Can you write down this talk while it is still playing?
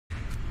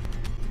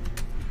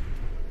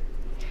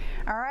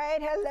All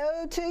right,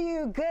 hello to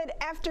you. Good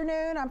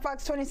afternoon. I'm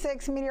Fox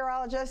 26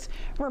 meteorologist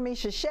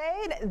Ramisha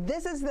Shade.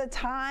 This is the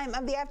time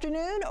of the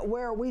afternoon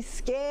where we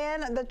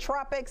scan the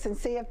tropics and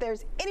see if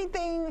there's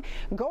anything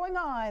going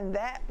on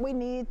that we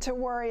need to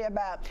worry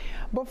about.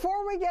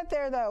 Before we get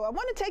there, though, I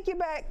want to take you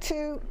back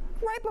to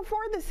right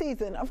before the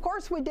season. Of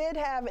course, we did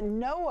have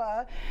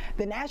NOAA,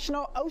 the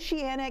National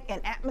Oceanic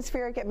and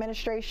Atmospheric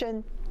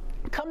Administration,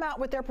 come out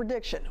with their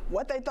prediction,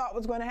 what they thought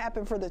was going to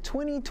happen for the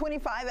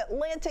 2025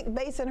 Atlantic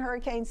Basin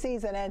hurricane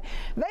season. And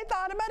they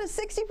thought about a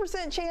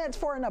 60% chance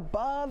for an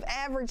above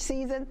average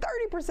season,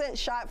 30%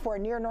 shot for a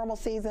near normal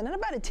season, and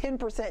about a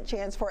 10%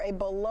 chance for a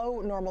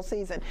below normal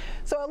season.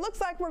 So it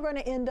looks like we're going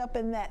to end up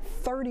in that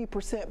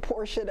 30%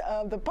 portion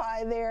of the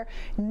pie there,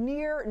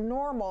 near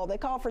normal. They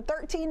call for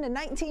 13 to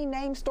 19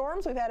 named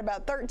storms. We've had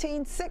about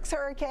 13, 6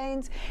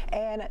 hurricanes,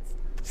 and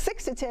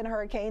 6 to 10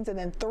 hurricanes, and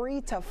then 3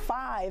 to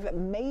 5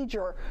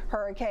 major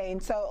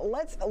hurricanes. So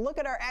let's look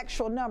at our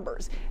actual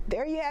numbers.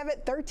 There you have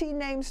it, 13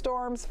 named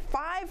storms,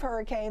 5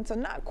 hurricanes, so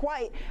not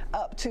quite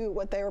up to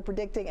what they were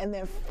predicting, and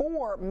then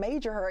 4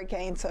 major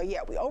hurricanes. So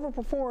yeah, we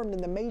overperformed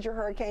in the major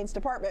hurricanes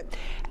department.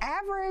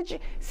 Average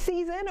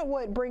season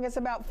would bring us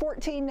about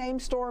 14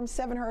 named storms,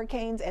 7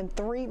 hurricanes, and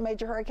 3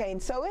 major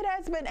hurricanes. So it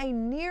has been a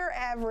near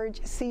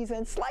average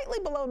season, slightly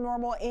below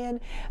normal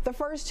in the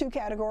first 2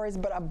 categories,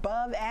 but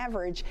above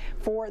average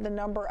for the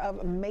number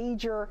of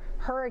major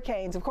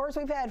hurricanes. Of course,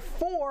 we've had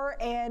 4,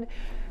 and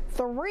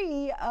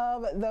 3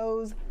 of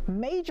those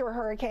major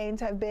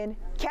hurricanes have been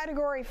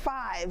category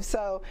 5.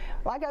 So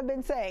like I've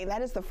been saying,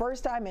 that is the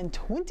first time in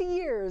 20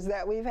 years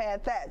that we've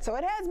had that. So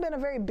it has been a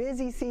very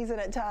busy season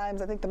at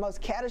times. I think the most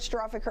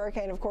catastrophic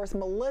hurricane, of course,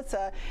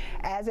 Melissa,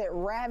 as it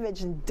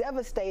ravaged and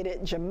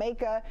devastated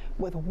Jamaica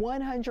with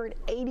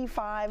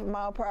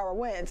 185-mile-per-hour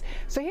winds.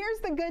 So here's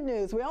the good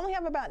news. We only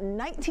have about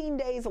 19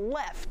 days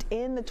left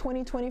in the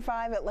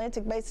 2025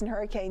 Atlantic Basin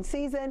hurricane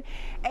season,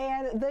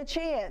 and the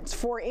chance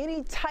for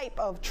any type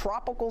of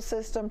tropical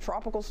system,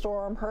 tropical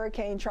storm,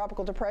 hurricane,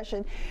 tropical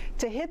depression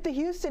to hit the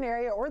Houston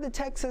area or the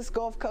Texas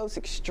Gulf Coast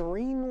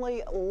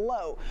extremely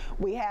low.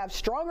 We have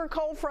stronger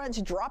cold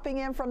fronts dropping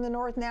in from the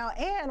north now,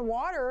 and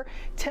water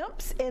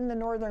temps in the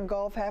northern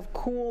Gulf have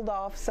cooled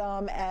off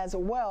some as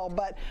well.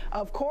 But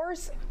of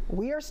course,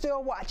 we are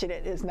still watching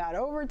it. It's not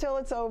over till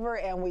it's over,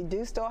 and we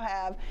do still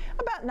have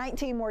about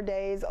 19 more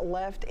days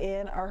left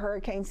in our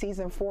hurricane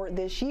season for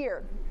this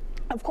year.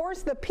 Of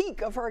course, the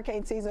peak of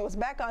hurricane season was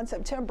back on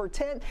September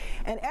 10th,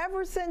 and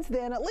ever since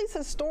then, at least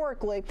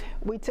historically,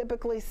 we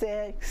typically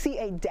see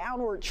a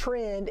downward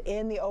trend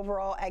in the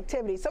overall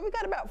activity. So we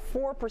got about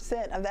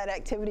 4% of that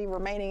activity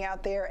remaining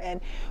out there,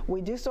 and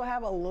we do still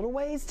have a little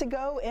ways to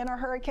go in our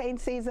hurricane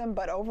season,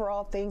 but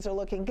overall things are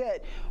looking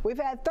good. We've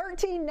had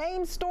 13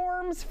 named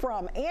storms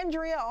from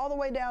Andrea all the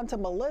way down to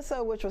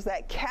Melissa, which was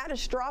that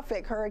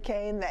catastrophic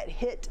hurricane that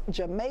hit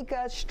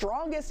Jamaica,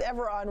 strongest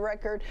ever on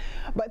record,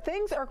 but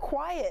things are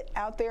quiet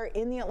out there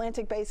in the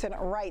Atlantic Basin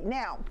right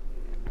now.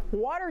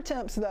 Water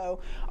temps,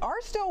 though,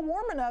 are still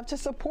warm enough to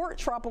support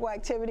tropical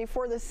activity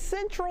for the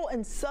central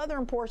and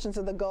southern portions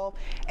of the Gulf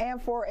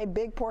and for a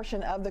big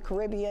portion of the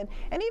Caribbean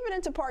and even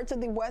into parts of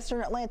the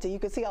western Atlantic. You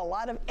can see a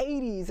lot of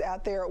 80s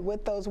out there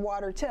with those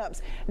water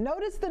temps.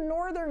 Notice the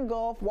northern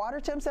Gulf, water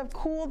temps have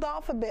cooled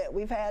off a bit.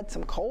 We've had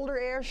some colder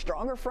air,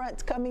 stronger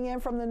fronts coming in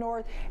from the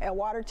north, and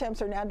water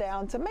temps are now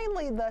down to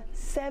mainly the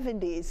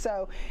 70s.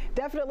 So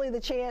definitely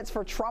the chance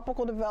for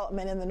tropical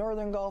development in the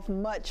northern Gulf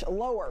much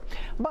lower.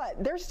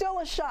 But there's still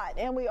a shot,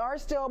 and we are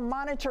still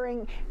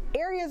monitoring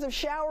areas of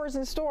showers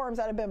and storms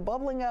that have been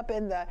bubbling up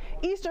in the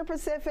eastern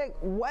Pacific,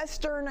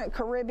 western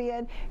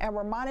Caribbean, and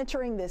we're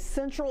monitoring this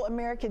Central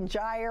American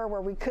gyre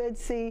where we could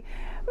see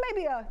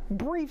maybe a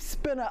brief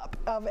spin up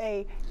of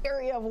a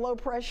area of low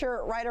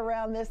pressure right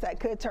around this that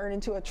could turn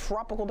into a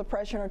tropical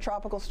depression or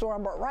tropical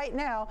storm. But right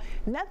now,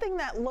 nothing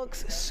that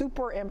looks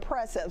super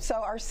impressive. So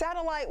our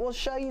satellite will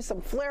show you some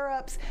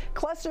flare-ups,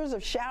 clusters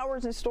of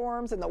showers and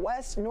storms in the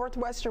west,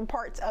 northwestern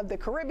parts of the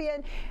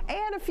Caribbean,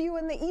 and a few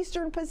in the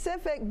eastern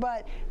Pacific,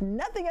 but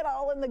nothing at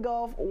all in the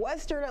Gulf,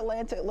 western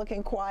Atlantic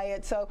looking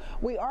quiet. So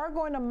we are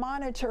going to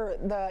monitor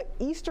the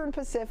eastern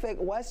Pacific,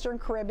 western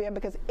Caribbean,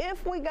 because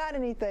if we got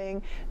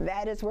anything,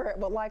 that is where it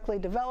will likely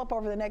develop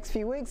over the next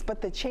few weeks,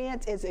 but the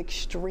chance is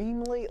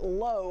extremely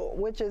low,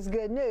 which is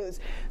good news.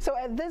 So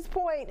at this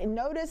point,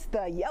 notice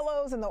the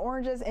yellows and the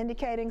oranges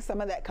indicating some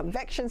of that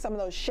convection, some of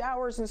those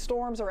showers and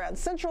storms around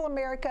Central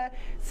America,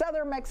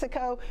 southern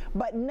Mexico,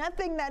 but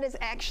nothing that is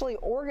actually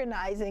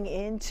organizing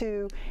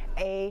into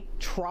a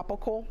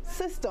tropical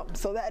system.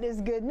 So that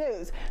is good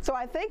news. So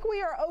I think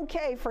we are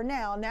okay for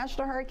now.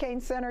 National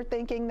Hurricane Center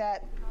thinking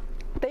that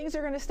things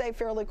are going to stay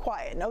fairly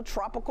quiet. No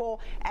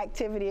tropical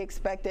activity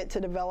expected to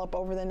develop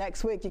over the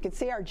next week. You can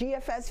see our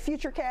GFS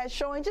futurecast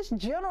showing just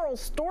general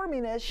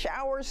storminess,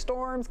 showers,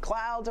 storms,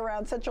 clouds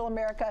around Central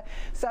America,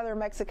 southern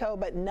Mexico,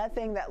 but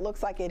nothing that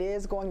looks like it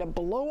is going to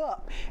blow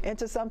up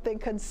into something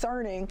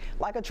concerning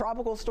like a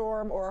tropical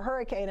storm or a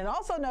hurricane. And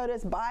also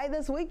notice by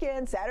this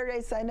weekend,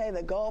 Saturday, Sunday,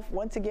 the Gulf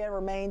once again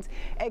remains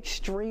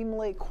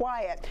extremely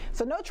quiet.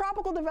 So no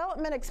tropical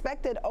development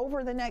expected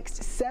over the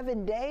next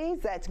 7 days.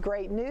 That's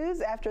great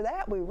news. After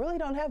that, we really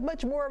don't have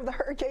much more of the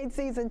hurricane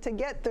season to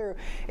get through.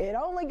 It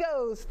only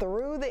goes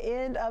through the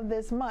end of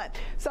this month.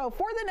 So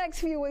for the next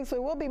few weeks, we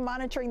will be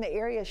monitoring the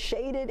areas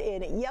shaded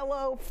in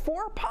yellow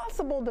for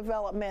possible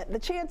development. The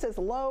chance is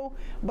low,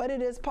 but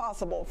it is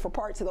possible for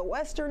parts of the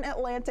western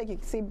Atlantic. You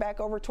can see back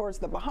over towards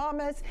the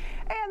Bahamas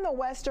and the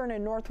western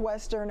and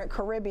northwestern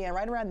Caribbean,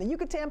 right around the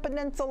Yucatan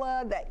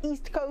Peninsula, the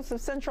east coast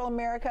of Central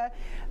America.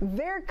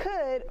 There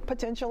could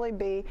potentially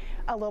be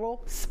a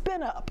little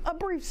spin up, a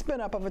brief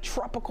spin up of a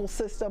tropical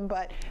system,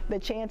 but the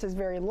chance is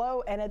very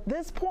low. And at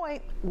this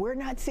point, we're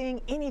not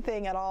seeing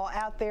anything at all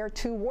out there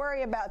to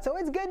worry about. So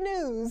it's good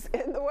news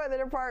in the weather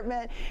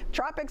department.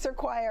 Tropics are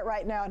quiet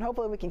right now, and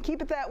hopefully we can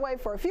keep it that way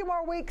for a few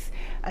more weeks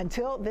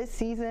until this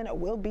season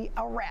will be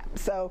a wrap.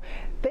 So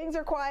things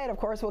are quiet. Of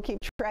course, we'll keep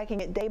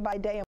tracking it day by day.